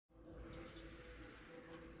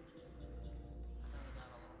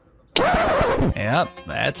Yep,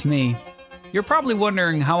 that's me. You're probably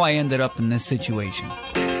wondering how I ended up in this situation.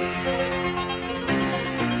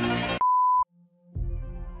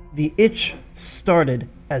 The itch started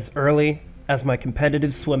as early as my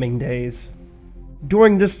competitive swimming days.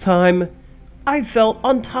 During this time, I felt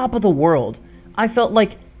on top of the world. I felt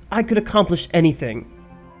like I could accomplish anything.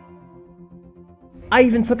 I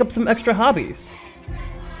even took up some extra hobbies.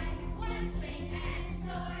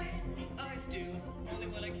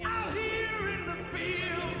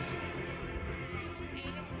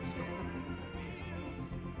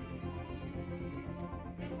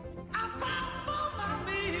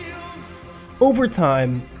 Over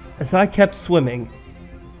time, as I kept swimming,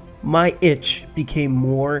 my itch became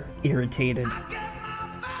more irritated.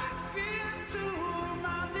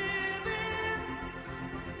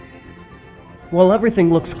 While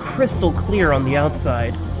everything looks crystal clear on the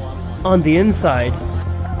outside, on the inside,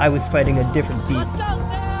 I was fighting a different beast. Too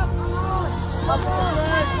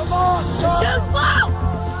slow!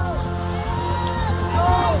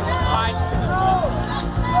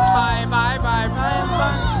 Bye.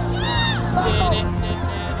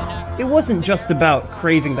 It wasn't just about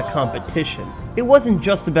craving the competition. It wasn't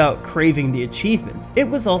just about craving the achievements. It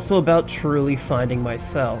was also about truly finding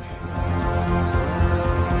myself.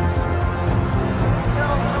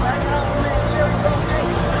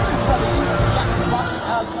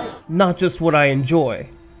 Not just what I enjoy,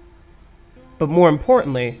 but more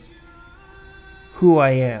importantly, who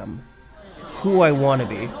I am, who I want to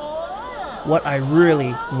be, what I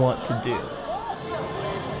really want to do.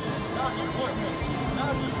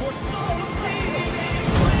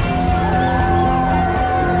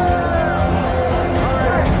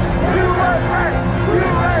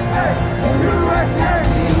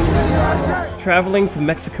 Traveling to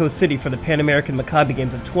Mexico City for the Pan American Maccabi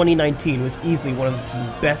Games of 2019 was easily one of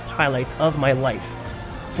the best highlights of my life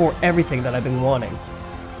for everything that I've been wanting.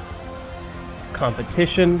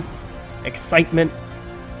 Competition, excitement,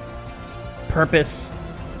 purpose,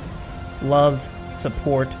 love,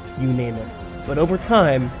 support, you name it. But over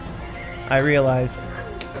time, I realized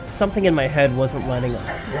something in my head wasn't lining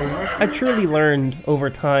up. I truly learned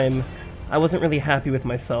over time I wasn't really happy with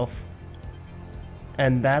myself.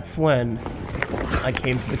 And that's when I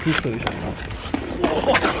came to the conclusion.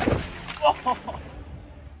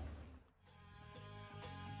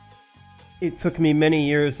 It took me many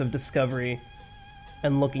years of discovery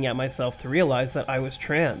and looking at myself to realize that I was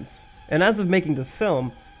trans. And as of making this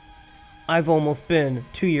film, I've almost been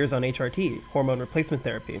 2 years on HRT, hormone replacement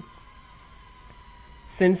therapy.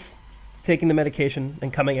 Since taking the medication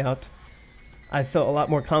and coming out, I felt a lot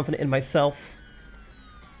more confident in myself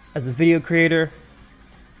as a video creator,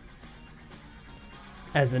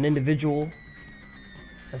 as an individual,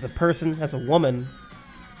 as a person, as a woman,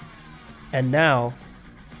 and now,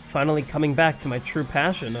 finally coming back to my true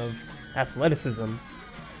passion of athleticism,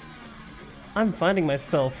 I'm finding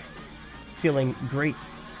myself feeling great,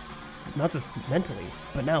 not just mentally,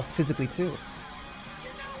 but now physically too.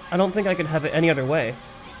 I don't think I could have it any other way.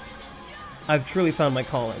 I've truly found my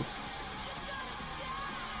calling.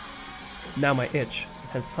 Now my itch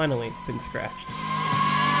has finally been scratched.